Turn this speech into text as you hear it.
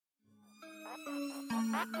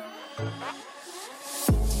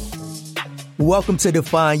Welcome to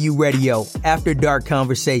Define You Radio, After Dark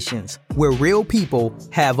Conversations, where real people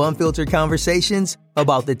have unfiltered conversations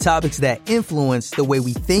about the topics that influence the way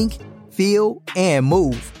we think, feel, and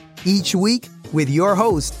move. Each week with your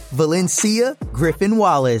host, Valencia Griffin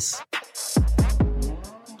Wallace.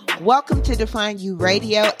 Welcome to Define You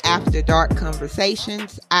Radio, After Dark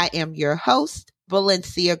Conversations. I am your host,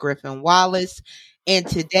 Valencia Griffin Wallace, and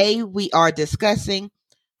today we are discussing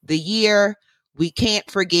the year we can't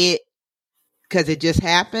forget because it just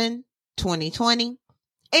happened, 2020,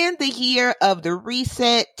 and the year of the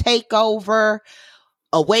reset, takeover,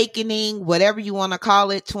 awakening, whatever you want to call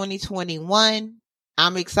it, 2021.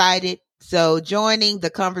 I'm excited. So joining the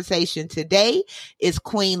conversation today is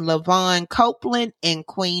Queen Lyvonne Copeland and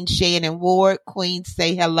Queen Shannon Ward. Queen,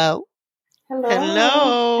 say hello. Hello.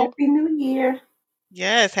 Hello. Happy New Year.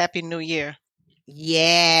 Yes, Happy New Year.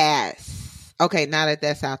 Yes. Okay, now that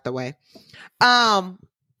that's out the way.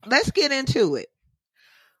 Let's get into it.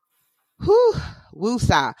 Whew,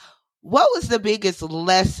 woosah. What was the biggest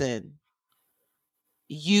lesson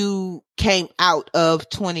you came out of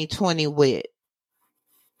 2020 with?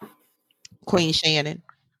 Queen Shannon.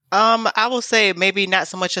 I will say maybe not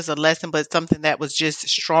so much as a lesson, but something that was just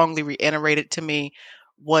strongly reiterated to me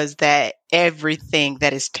was that everything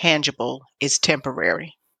that is tangible is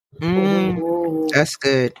temporary. That's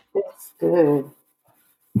good. That's good.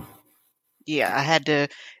 Yeah, I had to,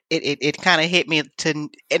 it kind of hit me and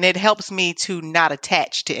it helps me to not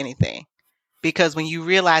attach to anything, because when you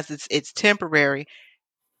realize it's temporary,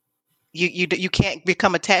 you can't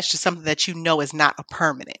become attached to something that you know is not a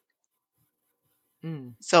permanent.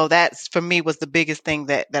 So that's, for me, was the biggest thing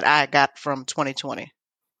that I got from 2020.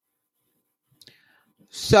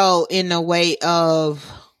 So in the way of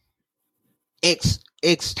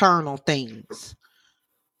external things,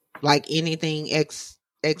 like anything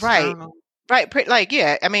external. Right. Like,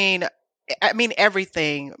 yeah, I mean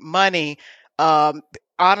everything, money,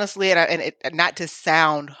 honestly, and not to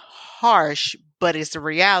sound harsh, but it's the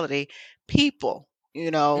reality. People,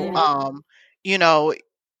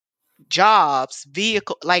 jobs,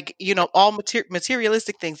 vehicle, like, all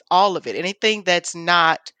materialistic things, all of it, anything that's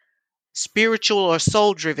not spiritual or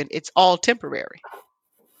soul driven, it's all temporary.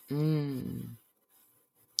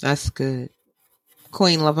 That's good.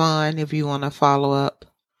 Queen Lyvonne, if you want to follow up.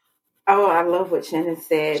 Oh, I love what Shannon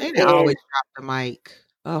said. Shannon always dropped the mic.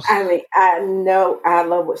 Ugh. I mean, I know I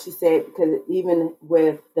love what she said, because even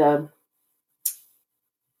with the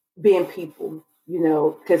being people,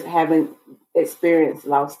 because having experienced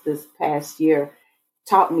loss this past year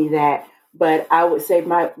taught me that. But I would say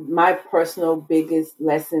my personal biggest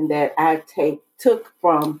lesson that I took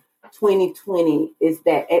from 2020 is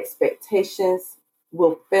that expectations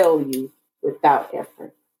will fail you without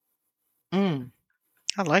effort.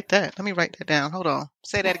 I like that. Let me write that down. Hold on.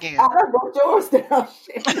 Say that again. I wrote yours down.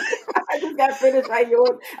 I just got finished writing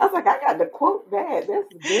yours. I was like, I got to quote that.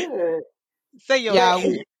 That's good. Say yours. Yeah,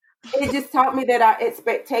 it just taught me that our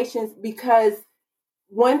expectations, because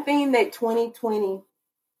one thing that 2020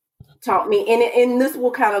 taught me, and this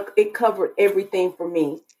will it covered everything for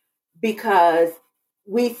me, because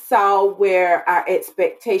we saw where our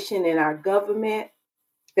expectation in our government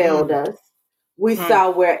failed us. We saw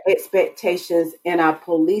where expectations in our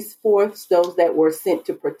police force, those that were sent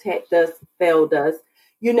to protect us, failed us.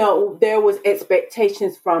 There was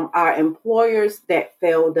expectations from our employers that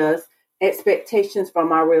failed us. Expectations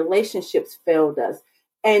from our relationships failed us.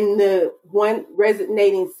 And the one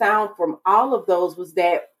resonating sound from all of those was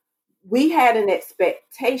that we had an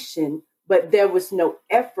expectation, but there was no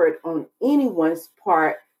effort on anyone's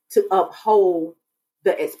part to uphold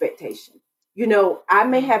the expectation. I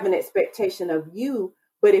may have an expectation of you,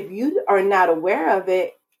 but if you are not aware of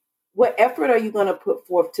it, what effort are you going to put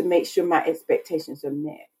forth to make sure my expectations are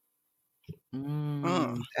met?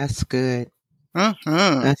 That's good.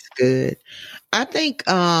 That's good. I think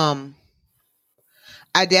I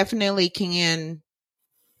definitely can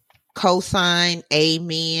co-sign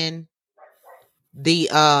amen.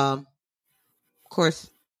 Of course,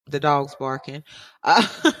 the dog's barking.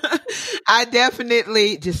 I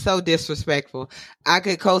definitely, just so disrespectful. I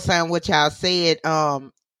could co-sign what y'all said.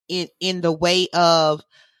 In the way of,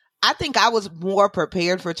 I think I was more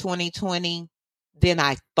prepared for 2020 than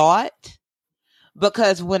I thought,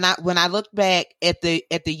 because when I look back at the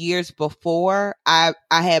years before, I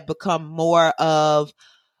had become more of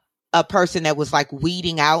a person that was like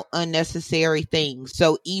weeding out unnecessary things.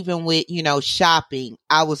 So even with, shopping,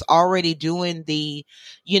 I was already doing the,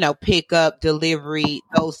 pick up, delivery,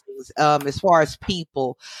 those things. As far as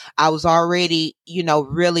people, I was already,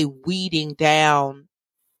 really weeding down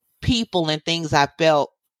people and things I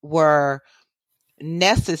felt were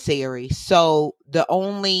necessary. So the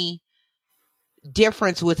only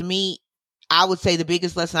difference with me, I would say the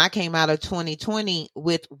biggest lesson I came out of 2020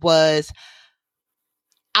 with was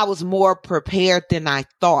I was more prepared than I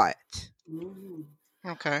thought.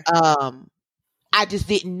 Okay. I just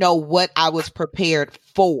didn't know what I was prepared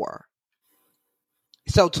for.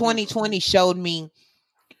 So 2020 showed me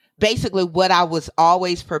basically what I was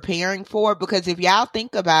always preparing for, because if y'all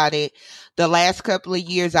think about it, the last couple of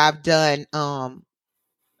years I've done,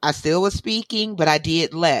 I still was speaking, but I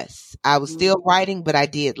did less. I was still writing, but I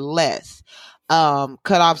did less. Cut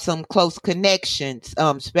off some close connections,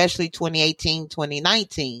 especially 2018,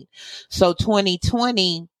 2019. So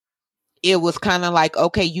 2020, it was kind of like,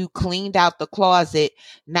 okay, you cleaned out the closet.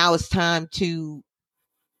 Now it's time to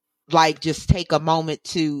like just take a moment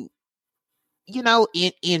to,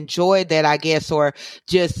 enjoy that, I guess, or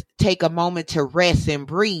just take a moment to rest and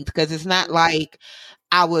breathe. Cause it's not like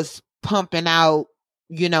I was pumping out,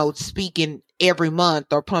 speaking every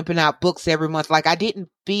month or pumping out books every month. Like I didn't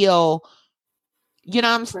feel, you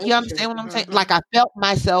understand what I'm saying? Like I felt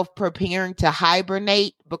myself preparing to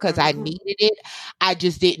hibernate because I needed it. I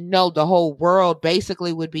just didn't know the whole world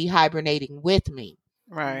basically would be hibernating with me.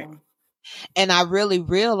 Right. And I really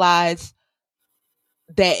realized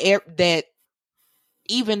that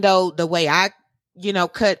even though the way I,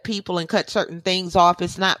 cut people and cut certain things off,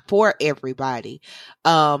 it's not for everybody.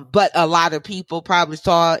 But a lot of people probably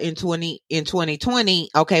saw in 2020,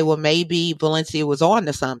 okay, well maybe Valencia was on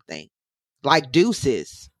to something, like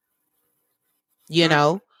deuces,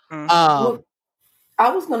 Well, I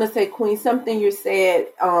was going to say, Queen, something you said,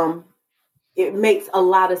 it makes a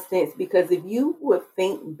lot of sense, because if you would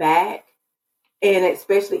think back, and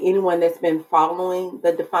especially anyone that's been following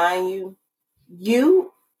the Define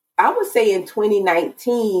You, I would say in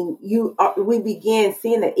 2019, we began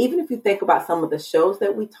seeing that. Even if you think about some of the shows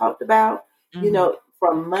that we talked about,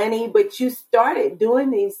 from money, but you started doing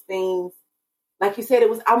these things, like you said, it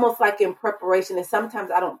was almost like in preparation. And sometimes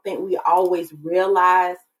I don't think we always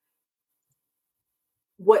realize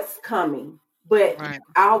what's coming, but I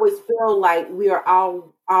always feel like we are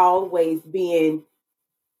always being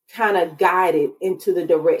kind of guided into the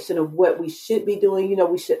direction of what we should be doing.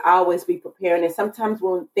 We should always be preparing. And sometimes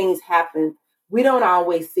when things happen, we don't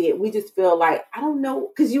always see it. We just feel like, I don't know.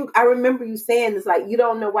 Cause I remember you saying this, like, you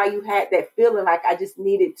don't know why you had that feeling. Like I just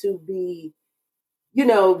needed to be,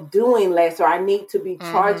 doing less, or I need to be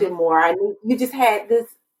charging more. You just had this,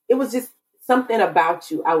 it was just something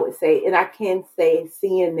about you, I would say. And I can say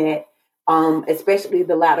seeing that, especially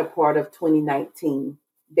the latter part of 2019,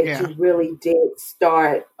 that you really did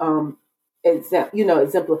start,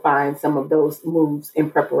 exemplifying some of those moves in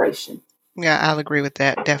preparation. Yeah, I'll agree with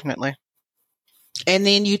that. Definitely. And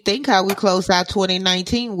then you think how we closed out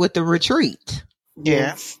 2019 with the retreat.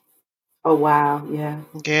 Yes. Oh, wow. Yeah.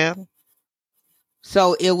 Yeah.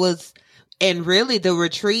 So it was, and really the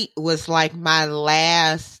retreat was like my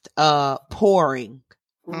last pouring.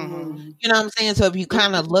 You know what I'm saying? So if you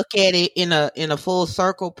kind of look at it in a full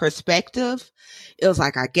circle perspective, it was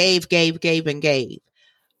like I gave, and gave.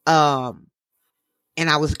 And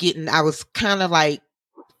I was kind of like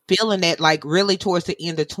feeling that like really towards the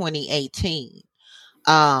end of 2018.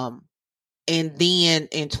 And then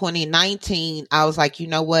in 2019, I was like, you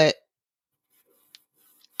know what?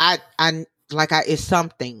 It's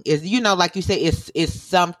something. It's, like you said, it's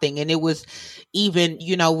something. And it was even,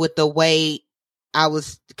 with the way I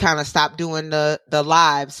was kind of stopped doing the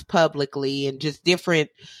lives publicly and just different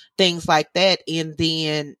things like that. And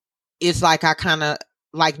then it's like I kind of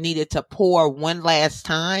like needed to pour one last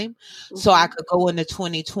time so I could go into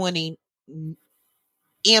 2020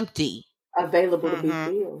 empty. Available to be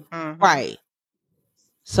filled. Right.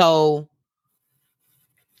 So,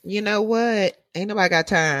 you know what? Ain't nobody got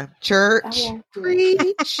time. Church,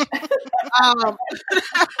 preach.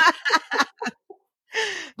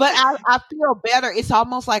 But I feel better. It's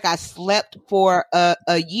almost like I slept for a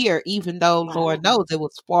year, even though Lord knows it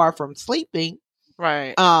was far from sleeping.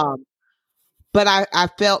 Right. But I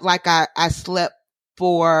felt like I slept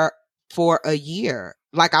for a year.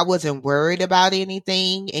 Like I wasn't worried about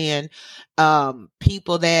anything. And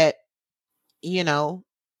people that,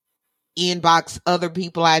 inbox other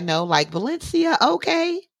people I know, like, Valencia,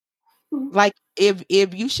 okay? Like if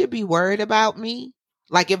you should be worried about me,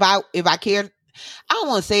 like if I cared, I don't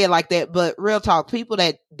want to say it like that, but real talk, people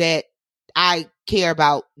that I care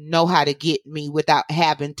about know how to get me without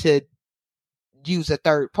having to use a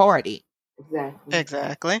third party.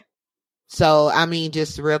 Exactly. So, I mean,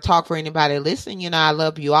 just real talk for anybody listening, I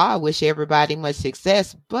love you all. I wish everybody much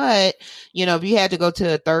success. But, if you had to go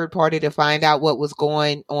to a third party to find out what was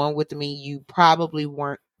going on with me, you probably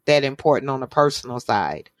weren't that important on the personal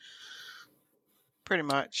side. Pretty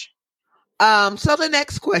much. So the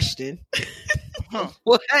next question,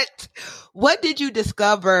 what did you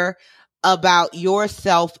discover about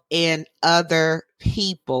yourself and other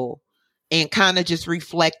people, and kind of just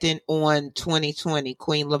reflecting on 2020,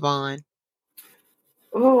 Queen Lyvonne?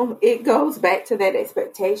 Oh, it goes back to that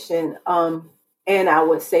expectation. And I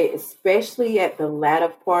would say, especially at the latter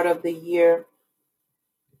part of the year,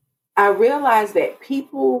 I realized that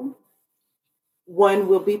people, one,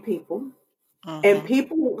 will be people. And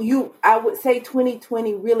people, I would say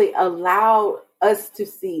 2020 really allowed us to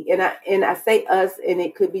see, and I say us, and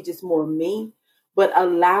it could be just more me, but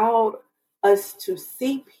allowed us to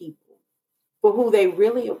see people for who they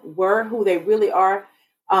really were, who they really are.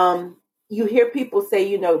 You hear people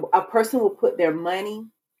say, a person will put their money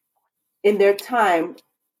and their time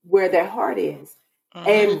where their heart is.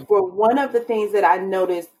 And for one of the things that I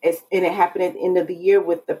noticed, and it happened at the end of the year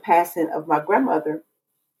with the passing of my grandmother,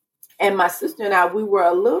 and my sister and I, we were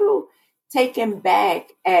a little taken back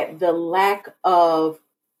at the lack of,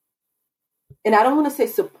 and I don't want to say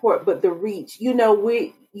support, but the reach.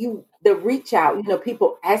 The reach out.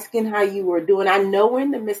 People asking how you were doing. I know we're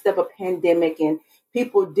in the midst of a pandemic, and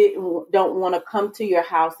people don't want to come to your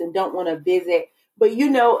house and don't want to visit. But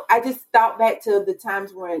I just thought back to the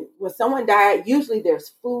times when someone died. Usually,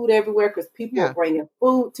 there's food everywhere because people are bringing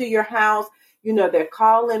food to your house. They're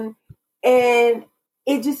calling, and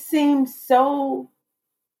it just seems so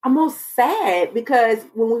almost sad, because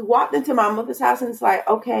when we walked into my mother's house, and it's like,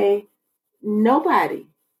 okay, nobody,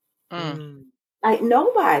 like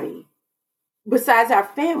nobody besides our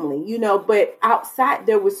family, but outside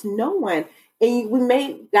there was no one. And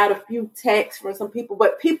we got a few texts from some people,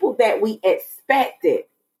 but people that we expected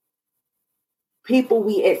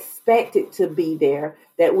to be there,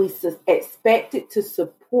 that we expected to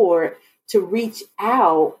support, to reach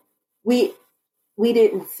out, we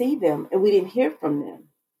didn't see them and we didn't hear from them.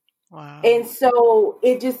 Wow. And so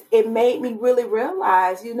it made me really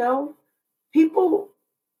realize, people,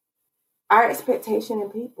 our expectation in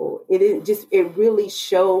people, it really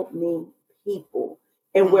showed me people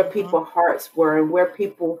and where people's hearts were, and where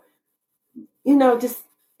people, it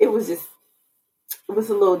was a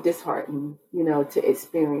little disheartening, to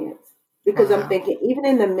experience, because I'm thinking, even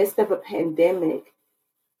in the midst of a pandemic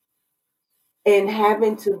and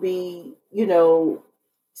having to be,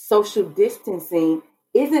 social distancing,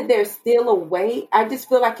 isn't there still a way? I just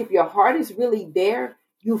feel like if your heart is really there,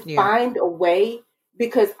 you find a way.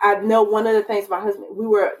 Because I know one of the things, my husband,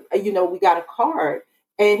 we got a card,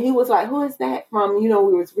 and he was like, "Who is that from?" We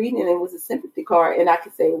was reading, and it was a sympathy card, and I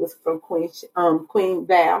could say it was from Queen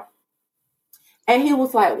Val. And he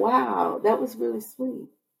was like, "Wow, that was really sweet."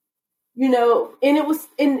 And it was,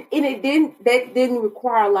 and that didn't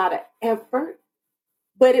require a lot of effort.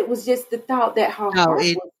 But it was just the thought that her heart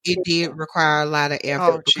it did require a lot of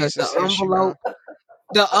effort, because Jesus,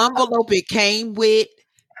 the envelope it came with,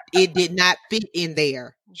 it did not fit in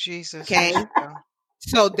there. Jesus. Okay.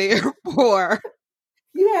 So therefore,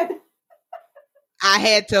 I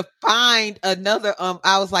had to find another.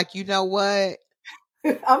 I was like, you know what?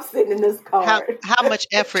 I'm sitting in this card. How much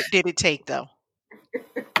effort did it take, though?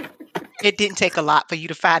 It didn't take a lot for you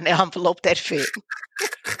to find the envelope that fit.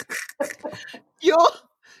 You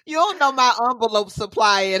don't know my envelope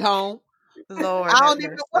supply at home. Lord, I don't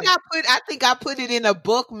even know what I put. I think I put it in a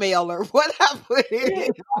book mailer. What I put it in.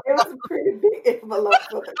 It was a pretty big envelope.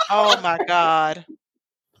 Oh my God.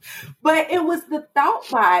 But it was the thought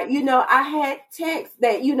by, I had texts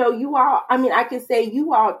that, you all, I can say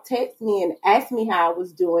you all text me and asked me how I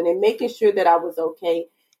was doing and making sure that I was okay.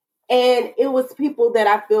 And it was people that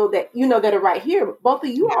I feel that, that are right here. Both of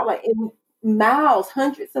you all are in miles,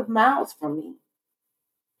 hundreds of miles from me.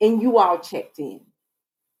 And you all checked in.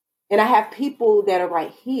 And I have people that are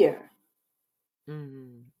right here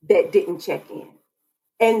that didn't check in.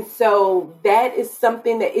 And so that is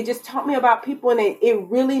something that it just taught me about people. And it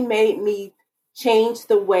really made me change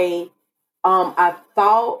the way I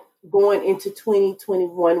thought going into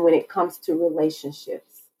 2021 when it comes to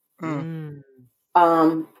relationships. The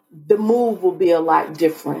move will be a lot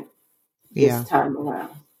different this time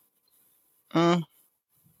around.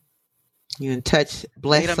 You done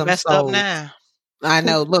bless some messed souls. Up now. I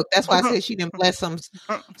know. Look, that's why I said she didn't bless some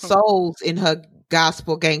souls in her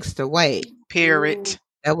gospel gangster way. Period.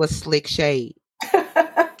 That was slick shade.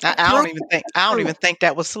 I don't even think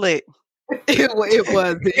that was slick. It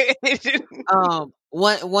wasn't.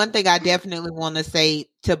 One thing I definitely want to say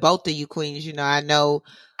to both of you queens, I know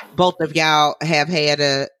both of y'all have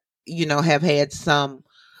had some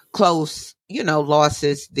close,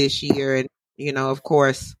 losses this year. And, of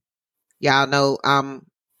course, y'all know I'm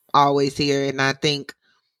always here. And I think,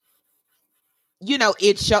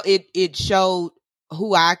 it showed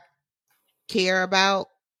who I care about.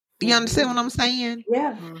 You understand what I'm saying?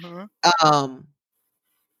 Yeah. Um,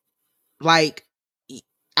 like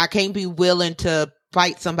I can't be willing to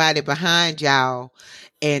fight somebody behind y'all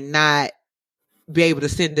and not be able to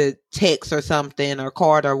send a text or something or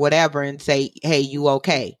card or whatever and say, "Hey, you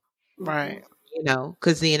okay?" Right.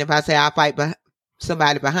 Because then if I say I fight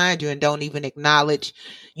somebody behind you and don't even acknowledge,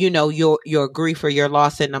 your grief or your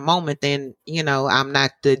loss in the moment, then I'm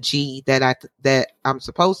not the G that I'm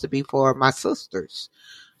supposed to be for my sisters.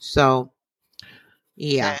 So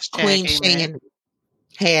yeah, Hashtag Queen amen. Shannon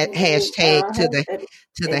had hashtag to the It-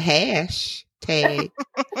 hashtag.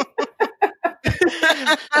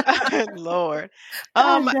 Lord.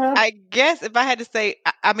 I know. I guess if I had to say,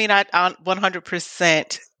 I mean, I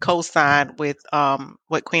 100% co-sign with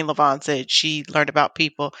what Queen Lyvonne said. She learned about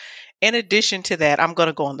people. In addition to that, I'm going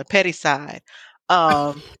to go on the petty side.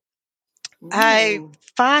 Um, I Ooh.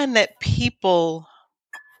 find that people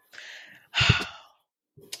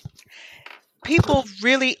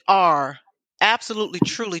really are absolutely,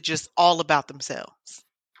 truly just all about themselves.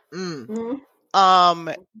 Mm, Mhm.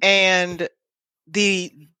 And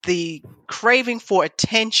the craving for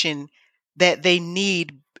attention that they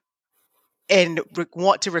need and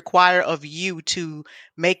want to require of you to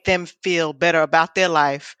make them feel better about their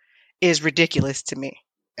life is ridiculous to me.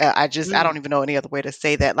 I mm, don't even know any other way to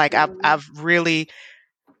say that. Like Mhm. I've really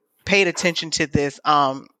paid attention to this.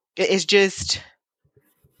 It's just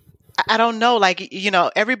I don't know. Like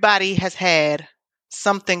everybody has had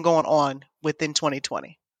something going on within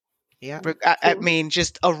 2020. yeah. I True. mean,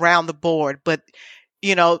 just around the board. But,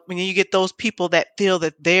 when you get those people that feel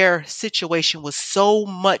that their situation was so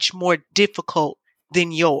much more difficult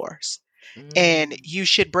than yours, and Mm, you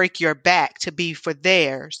should break your back to be for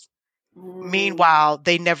theirs. Mm. Meanwhile,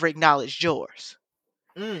 they never acknowledged yours.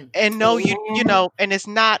 mm, And no, Amen. and it's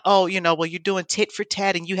not, oh, well, you're doing tit for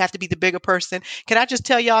tat and you have to be the bigger person. Can I just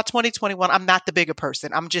tell y'all, 2021, I'm not the bigger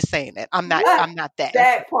person. I'm just saying that. Ah, I'm not that.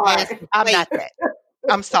 that pass part. the I'm plate. not that.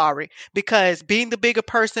 I'm sorry, because being the bigger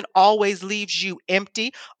person always leaves you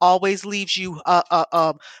empty, always leaves you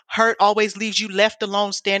hurt, always leaves you left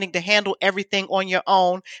alone, standing to handle everything on your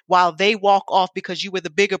own, while they walk off because you were the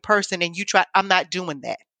bigger person and you try. I'm not doing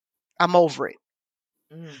that. I'm over it.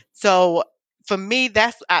 Mm, So for me,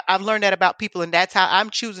 I've learned that about people, and that's how I'm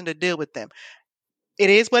choosing to deal with them. It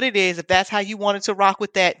is what it is. If that's how you wanted to rock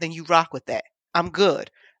with that, then you rock with that. I'm good.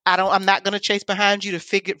 I'm not going to chase behind you to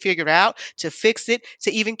figure it out, to fix it,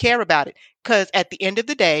 to even care about it. Cuz at the end of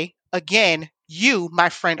the day, again, you, my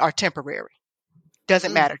friend, are temporary.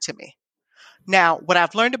 Doesn't mm, matter to me. Now, what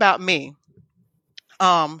I've learned about me,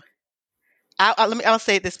 um I'll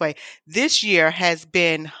say it this way. This year has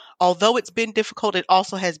been, although it's been difficult, it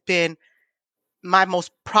also has been my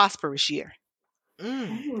most prosperous year.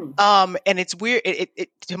 mm, Mm. And it's weird.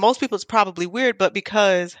 To most people, it's probably weird, but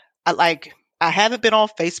because I haven't been on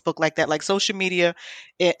Facebook like that, like social media,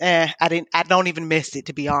 I don't even miss it,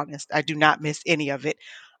 to be honest. I do not miss any of it.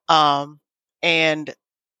 And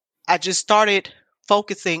I just started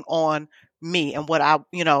focusing on me and what I,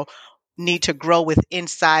 need to grow with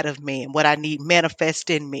inside of me and what I need manifest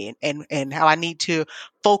in me and how I need to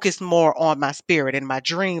focus more on my spirit and my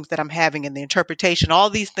dreams that I'm having and the interpretation, all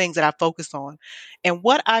these things that I focus on. And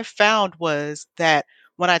what I found was that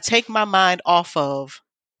when I take my mind off of,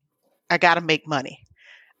 I got to make money.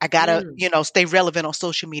 I got to, mm, stay relevant on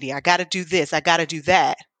social media. I got to do this. I got to do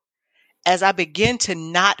that. As I begin to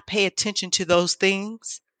not pay attention to those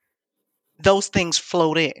things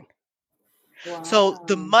flowed in. So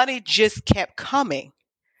the Wow. money just kept coming.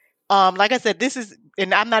 Like I said, this is,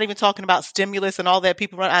 and I'm not even talking about stimulus and all that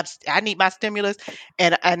people run. I need my stimulus,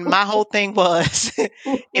 and my whole thing was,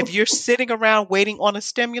 if you're sitting around waiting on a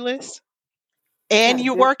stimulus and Got a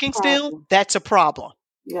you're bigger working still, problem. that's a problem.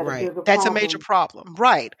 You got a right. bigger That's a major problem. problem,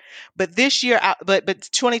 right? But this year, but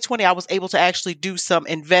 2020, I was able to actually do some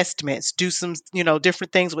investments, do some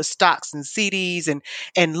different things with stocks and CDs,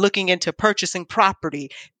 and looking into purchasing property.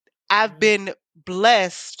 I've Mm, been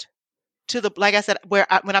blessed to the, like I said, when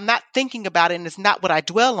I'm not thinking about it and it's not what I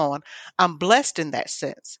dwell on, I'm blessed in that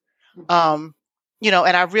sense. Mhm. Um,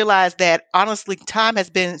 and I realized that honestly, time has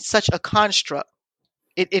been such a construct.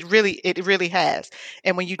 It really has.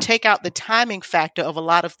 And when you take out the timing factor of a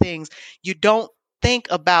lot of things, you don't think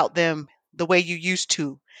about them the way you used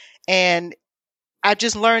to. And I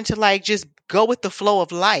just learned to like just go with the flow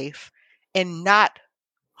of life and not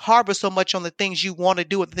harbor so much on the things you want to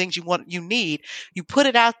do or the things you need. You put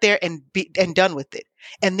it out there and be and done with it.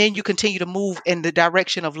 And then you continue to move in the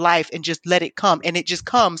direction of life and just let it come. And it just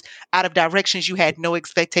comes out of directions you had no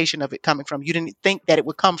expectation of it coming from. You didn't think that it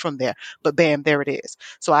would come from there, but bam, there it is.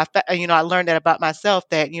 So I learned that about myself,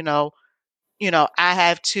 that, I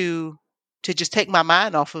have to just take my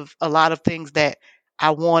mind off of a lot of things that I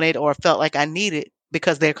wanted or felt like I needed,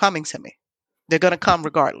 because they're coming to me. They're going to come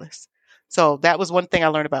regardless. So that was one thing I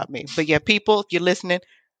learned about me. But yeah, people, if you're listening,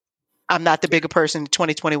 I'm not the bigger person in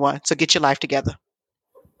 2021. So get your life together.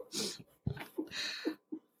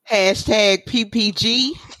 Hashtag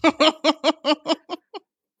PPG.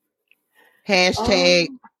 Hashtag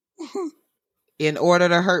in order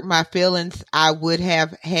to hurt my feelings, I would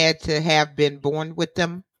have had to have been born with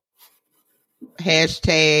them.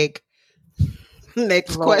 Hashtag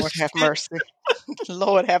next Lord question. have mercy.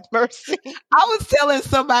 Lord have mercy. I was telling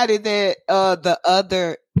somebody that the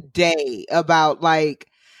other day about like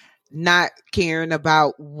not caring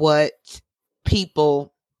about what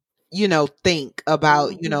people, think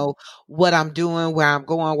about, what I'm doing, where I'm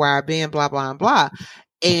going, where I've been, blah, blah, blah.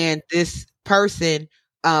 And this person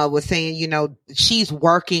was saying, she's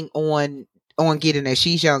working on getting there.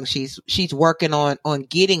 She's young. She's working on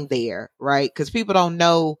getting there, right? Because people don't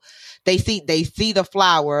know. They see the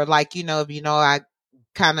flower, like, I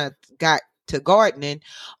kind of got to gardening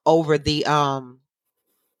over the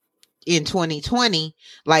in 2020,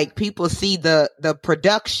 like people see the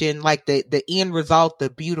production, like the end result, the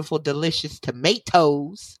beautiful, delicious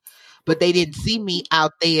tomatoes, but they didn't see me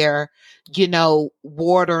out there,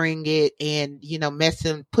 watering it and,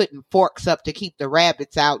 putting forks up to keep the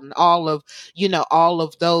rabbits out and all of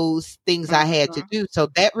those things I had to do. So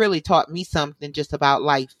that really taught me something just about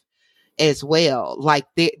life as well. Like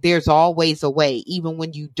there's always a way, even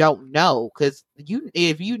when you don't know, because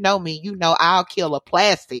if you know me, I'll kill a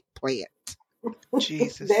plastic plant.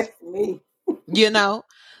 Jesus. That's me.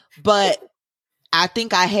 But I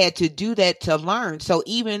think I had to do that to learn. So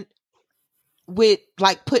even with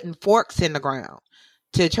like putting forks in the ground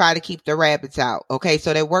to try to keep the rabbits out. Okay.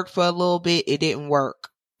 So that worked for a little bit. It didn't work,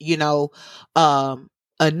 enough.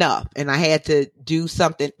 And I had to do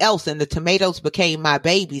something else. And the tomatoes became my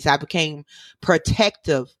babies. I became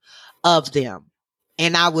protective of them.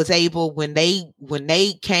 And I was able, when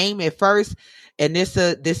they came at first, and this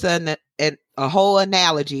a whole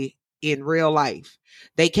analogy in real life.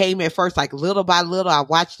 They came at first, like little by little, I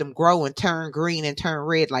watched them grow and turn green and turn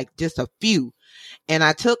red, like just a few. And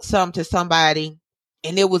I took some to somebody,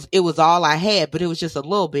 and it was all I had, but it was just a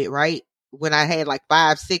little bit, right? When I had like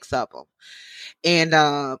 5, 6 of them.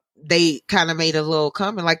 And they kind of made a little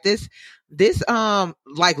comment like this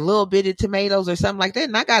like little bitty tomatoes or something like that.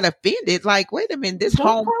 And I got offended. Like, wait a minute, this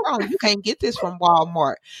homegrown, you can't get this from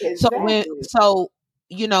Walmart. Exactly.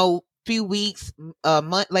 Few weeks, a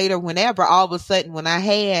month later, whenever, all of a sudden when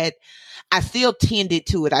I still tended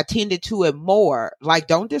to it. I tended to it more. Like,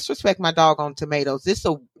 don't disrespect my doggone tomatoes. This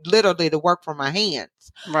is literally the work from my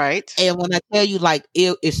hands. Right. And when I tell you, like,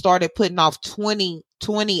 it started putting off 20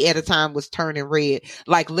 at a time was turning red.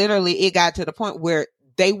 Like, literally, it got to the point where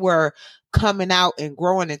they were coming out and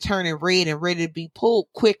growing and turning red and ready to be pulled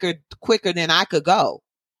quicker than I could go.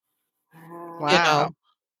 Wow.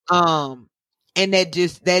 And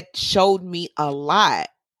that showed me a lot.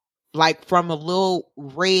 Like, from a little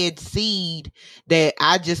red seed that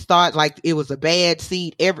I just thought like it was a bad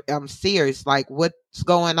seed. I'm serious. Like, what's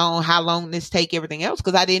going on? How long this take? Everything else.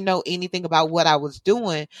 Cause I didn't know anything about what I was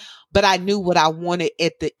doing, but I knew what I wanted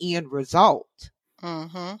at the end result.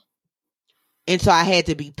 Mm-hmm. And so I had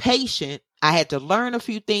to be patient. I had to learn a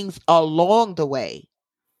few things along the way.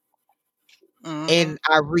 Mm-hmm. And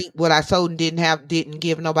I reaped what I sowed and didn't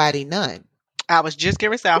give nobody none. I was just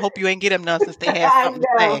going to say, I hope you ain't get them none since they had something to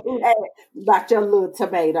say. About your little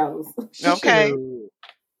tomatoes. Okay.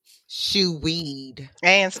 Shoe weed.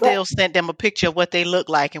 And still sent them a picture of what they look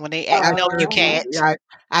like. And when they act, no, you can't.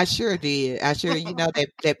 I sure did.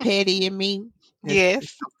 That petty in me.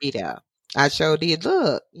 Yes. I sure did.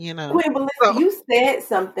 Look, Queen, but listen, you said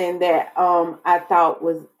something that I thought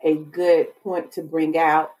was a good point to bring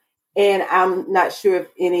out. And I'm not sure if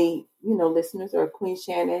any, listeners or Queen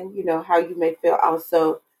Shannon, how you may feel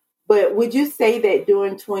also. But would you say that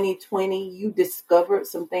during 2020, you discovered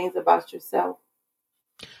some things about yourself?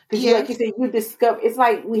 Because like you said, you discovered, it's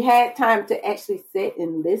like we had time to actually sit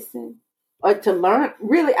and listen or to learn.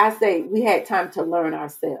 Really, I say we had time to learn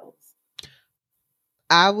ourselves.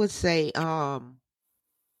 I would say I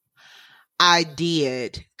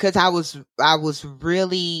did, because I was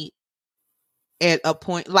really at a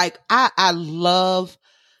point, like I love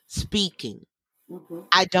speaking. Mm-hmm.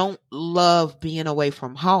 I don't love being away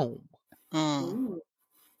from home. Mm.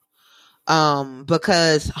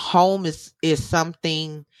 Because home is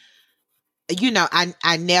something,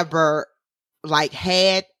 I never like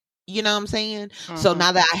had, you know what I'm saying? So Mm-hmm.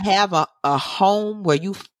 now that I have a home where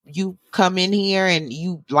you come in here and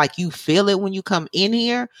you feel it when you come in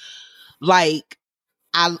here, like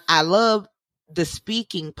I love the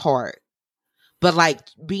speaking part, but like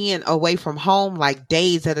being away from home like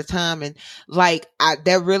days at a time, and like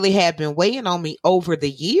that really had been weighing on me over the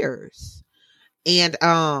years. And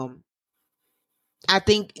I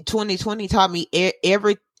think 2020 taught me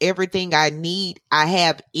everything I need I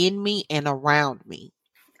have in me and around me.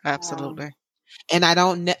 Absolutely. And I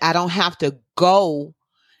don't have to go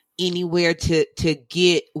anywhere to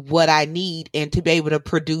get what I need and to be able to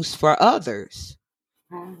produce for others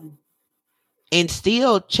and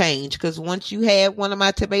still change. Because once you have one of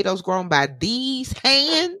my tomatoes grown by these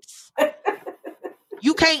hands,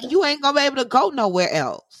 you ain't gonna be able to go nowhere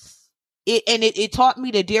else. It taught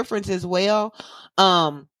me the difference as well,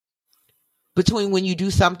 between when you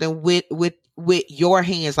do something with your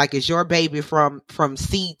hands, like it's your baby from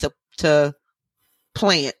seed to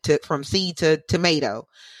plant, from seed to tomato.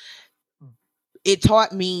 It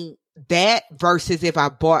taught me that versus if I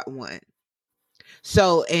bought one.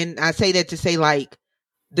 So, and I say that to say, like,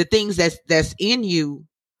 the things that's in you,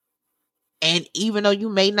 and even though you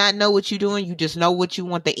may not know what you're doing, you just know what you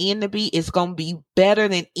want the end to be, it's going to be better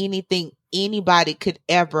than anything anybody could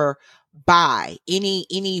ever buy.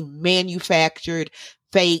 Any manufactured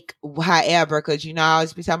fake, however, because I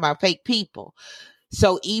always be talking about fake people.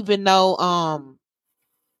 So even though,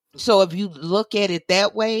 so if you look at it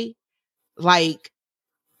that way, like,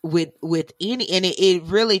 with any, and it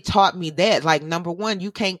really taught me that, like, number one,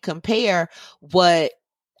 you can't compare what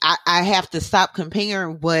I have to stop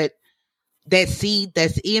comparing what that seed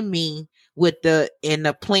that's in me with the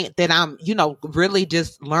plant that I'm, really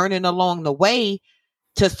just learning along the way,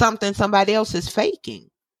 to something somebody else is faking.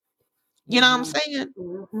 You know what I'm saying?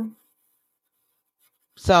 Mm-hmm.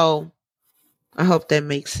 So I hope that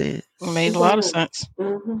makes sense. It made a lot of sense.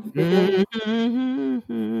 Mm-hmm.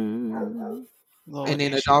 Mm-hmm. Lord, And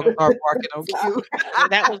then there the she dog go. started barking on cue.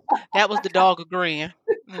 That was the dog agreeing.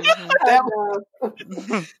 Mm-hmm.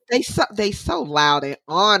 I They so loud and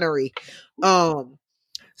ornery.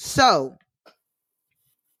 So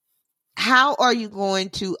how are you going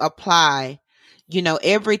to apply,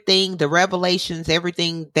 everything, the revelations,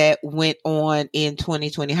 everything that went on in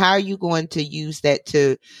 2020? How are you going to use that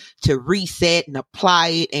to reset and apply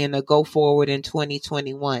it and to go forward in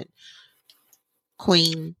 2021?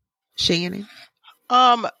 Queen Shannon?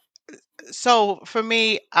 So for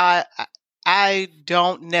me, I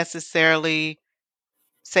don't necessarily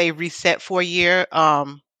say reset for a year.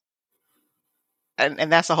 And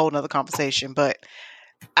that's a whole nother conversation. But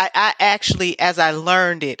I actually, as I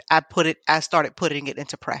learned it, I started putting it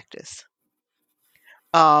into practice.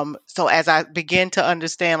 So as I begin to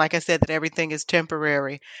understand, like I said, that everything is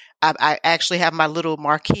temporary, I actually have my little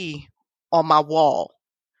marquee on my wall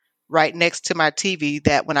right next to my TV,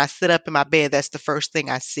 that when I sit up in my bed, that's the first thing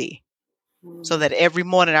I see. So that every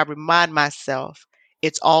morning I remind myself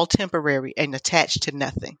it's all temporary and attached to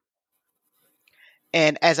nothing.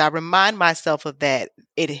 And as I remind myself of that,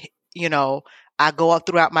 I go up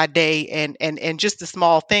throughout my day, and just a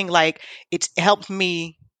small thing, like, it helps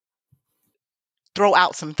me throw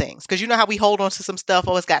out some things. Because you know how we hold on to some stuff,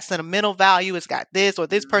 oh, it's got sentimental value, it's got this, or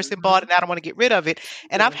this person bought it, and I don't want to get rid of it.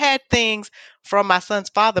 And I've had things from my son's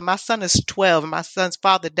father. My son is 12, and my son's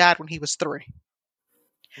father died when he was 3.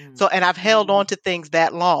 So, and I've held on to things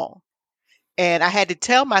that long. And I had to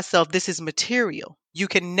tell myself, this is material. You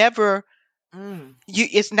can never,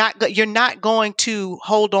 you're not going to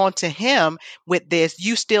hold on to him with this.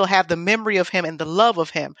 You still have the memory of him and the love of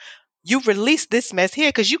him. You release this mess here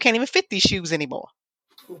because you can't even fit these shoes anymore.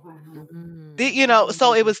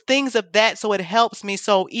 So it was things of that. So it helps me.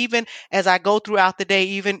 So even as I go throughout the day,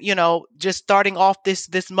 even, just starting off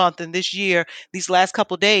this month and this year, these last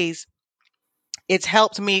couple of days, it's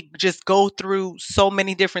helped me just go through so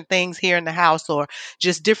many different things here in the house, or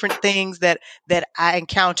just different things that I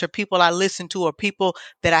encounter, people I listen to, or people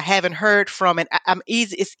that I haven't heard from. And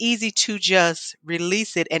it's easy to just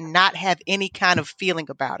release it and not have any kind of feeling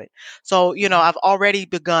about it. So, I've already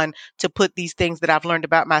begun to put these things that I've learned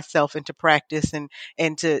about myself into practice, and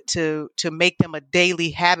to make them a daily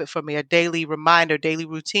habit for me, a daily reminder, daily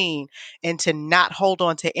routine, and to not hold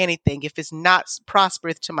on to anything. If it's not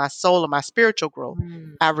prosperous to my soul or my spiritual growth,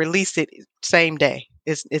 I release it same day.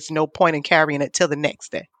 It's no point in carrying it till the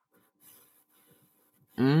next day.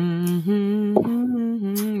 Mm-hmm.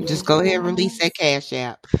 Just go ahead and release that Cash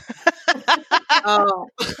App. Oh,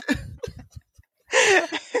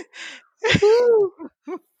 woo.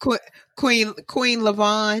 Queen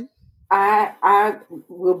Lyvonne. I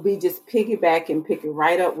will be just piggybacking, picking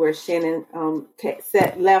right up where Shannon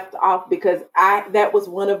left off, because that was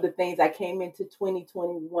one of the things I came into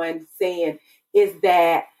 2021 saying, is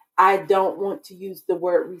that I don't want to use the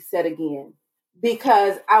word reset again,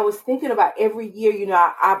 because I was thinking about every year,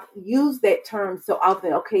 I use that term so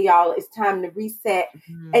often. Okay, y'all, it's time to reset.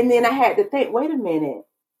 Mm-hmm. And then I had to think, wait a minute,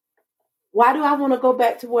 why do I want to go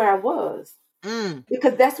back to where I was?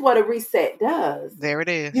 Because that's what a reset does. There it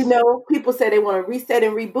is. People say they want to reset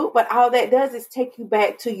and reboot, but all that does is take you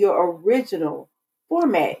back to your original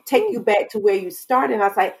format, take you back to where you started. And I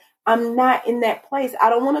was like, I'm not in that place.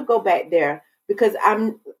 I don't want to go back there, because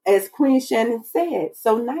I'm, as Queen Shannon said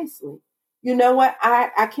so nicely, you know what?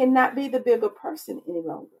 I cannot be the bigger person any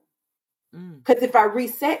longer. Because if I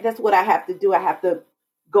reset, that's what I have to do. I have to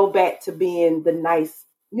go back to being the nice,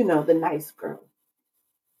 the nice girl.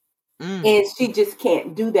 And she just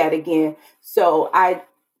can't do that again. So I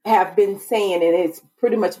have been saying, and it's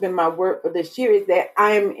pretty much been my word for this year, is that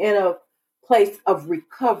I'm in a place of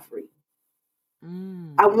recovery.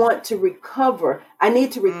 I want to recover. I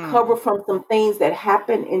need to recover from some things that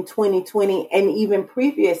happened in 2020 and even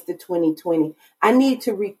previous to 2020. I need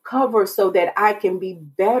to recover so that I can be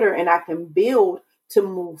better and I can build to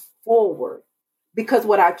move forward. Because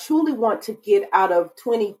what I truly want to get out of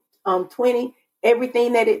 2020,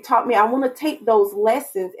 everything that it taught me, I want to take those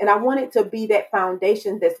lessons and I want it to be that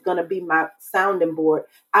foundation that's going to be my sounding board.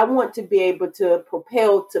 I want to be able to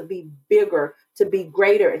propel to be bigger, to be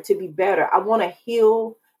greater, and to be better. I want to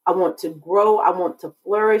heal. I want to grow. I want to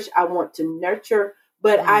flourish. I want to nurture.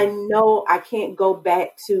 But I know I can't go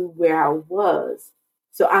back to where I was.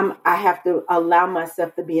 So I have to allow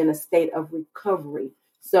myself to be in a state of recovery.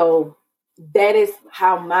 So that is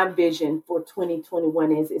how my vision for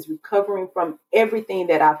 2021 is recovering from everything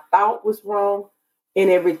that I thought was wrong and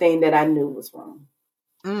everything that I knew was wrong.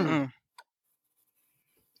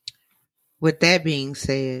 With that being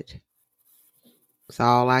said, that's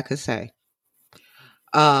all I could say.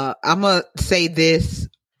 I'm going to say this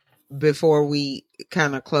before we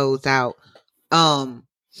kind of close out.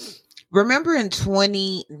 Remember in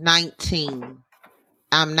 2019,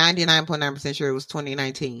 I'm 99.9% sure it was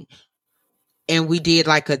 2019, and we did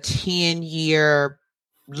like a 10-year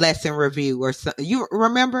lesson review or something. You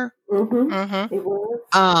remember? It was.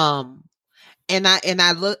 And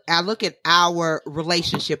I look at our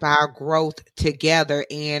relationship, our growth together,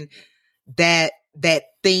 and that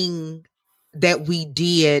thing that we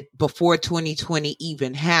did before 2020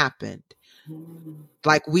 even happened.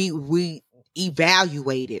 Like we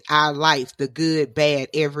evaluated our life, the good, bad,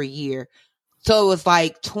 every year. So it was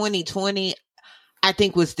like 2020, I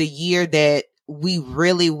think, was the year that we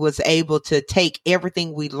really was able to take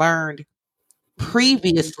everything we learned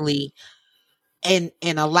previously and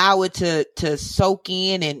allow it to soak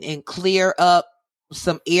in and clear up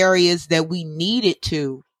some areas that we needed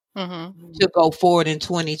to go forward in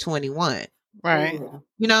 2021. Right.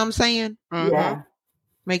 You know what I'm saying? Yeah.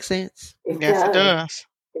 Makes sense? Yes, it does.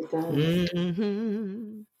 It does.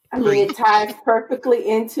 Mm-hmm. I mean, it ties perfectly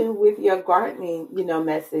into with your gardening,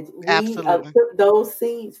 message. We took those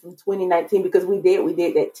seeds from 2019 because we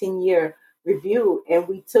did that 10-year review, and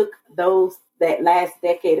we took that last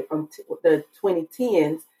decade from the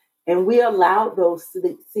 2010s, and we allowed those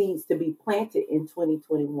seeds to be planted in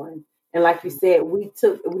 2021. And like you said, we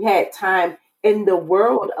had time, and the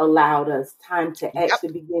world allowed us time to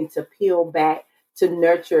actually begin to peel back, to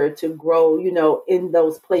nurture, to grow, in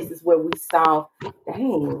those places where we saw,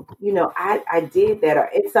 dang, I did that. Or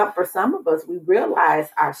it's up for some of us, we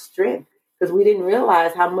realized our strength because we didn't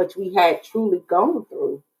realize how much we had truly gone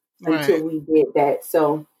through until we did that.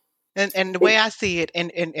 So, and the way I see it,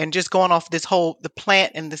 and just going off this whole, the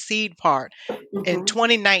plant and the seed part, in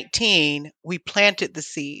 2019, we planted the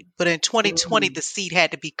seed, but in 2020, the seed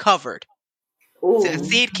had to be covered. So the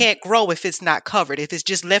seed can't grow if it's not covered. If it's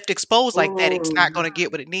just left exposed like that, it's not going to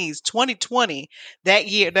get what it needs. 2020,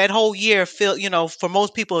 that whole year, for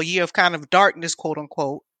most people, a year of kind of darkness, quote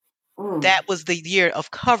unquote. That was the year of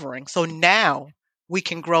covering. So now we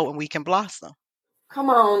can grow and we can blossom. Come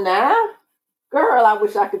on now. Girl, I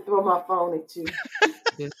wish I could throw my phone at you.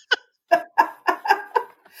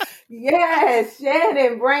 Yes,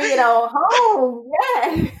 Shannon, bring it on home.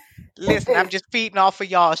 Yes. Listen, I'm just feeding off of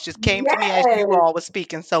y'all. It just came to me as you Yes. all was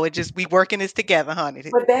speaking. So we working this together, honey.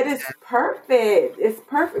 But that is perfect. It's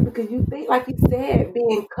perfect because you think, like you said,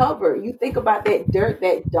 being covered. You think about that dirt,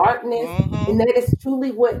 that darkness, and that is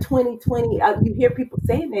truly what 2020. You hear people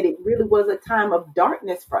saying that it really was a time of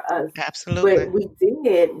darkness for us. Absolutely. But we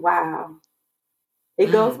did. Wow.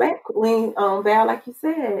 It goes back when Val, like you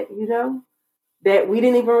said, that we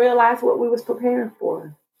didn't even realize what we was preparing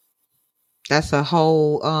for. That's a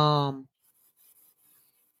whole Wow.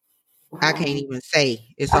 I can't even say.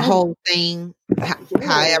 It's a whole thing.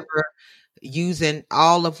 However, using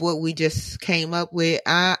all of what we just came up with,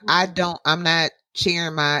 I'm not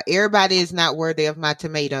sharing everybody is not worthy of my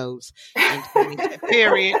tomatoes.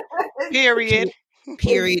 Period.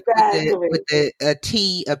 Exactly. with a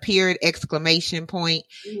T, a period, exclamation point,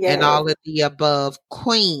 Yes. and all of the above.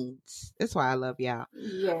 Queens. That's why I love y'all.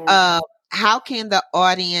 Yes. How can the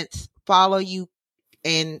audience follow you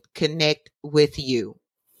and connect with you?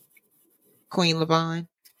 Queen Lyvonne?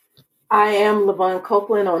 I am Lyvonne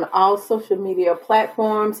Copeland on all social media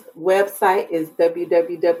platforms. Website is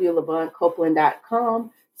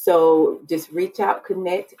www.lyvonnecopeland.com. So just reach out,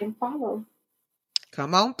 connect, and follow.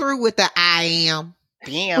 Come on through with the I am.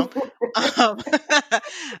 Damn.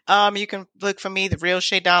 You can look for me, The Real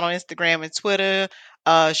Shadon, on Instagram and Twitter,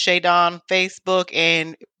 Shadon Facebook,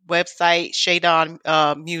 and website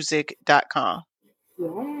shadonmusic.com.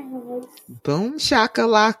 Yes. Boom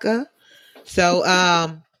shakalaka. So,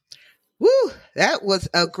 that was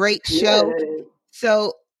a great show. Yes.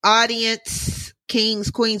 So, audience, kings,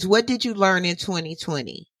 queens, what did you learn in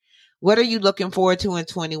 2020? What are you looking forward to in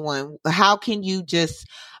 21? How can you just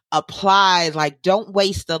apply, don't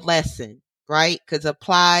waste the lesson, right? Because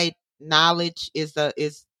applied knowledge is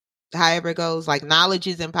however it goes, knowledge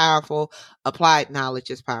isn't powerful. Applied knowledge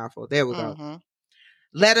is powerful. There we go.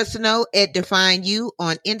 Let us know at Define You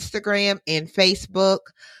on Instagram and Facebook.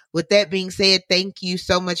 With that being said, thank you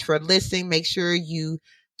so much for listening. Make sure you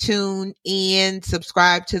tune in,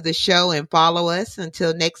 subscribe to the show, and follow us.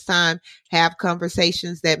 Until next time, have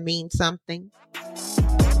conversations that mean something.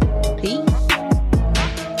 Peace.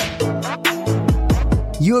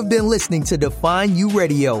 You have been listening to Define You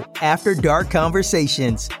Radio, After Dark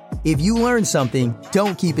Conversations. If you learned something,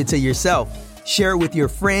 don't keep it to yourself. Share it with your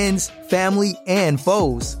friends, family, and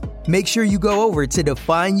foes. Make sure you go over to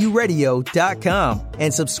defineyouradio.com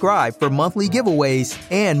and subscribe for monthly giveaways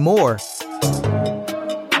and more.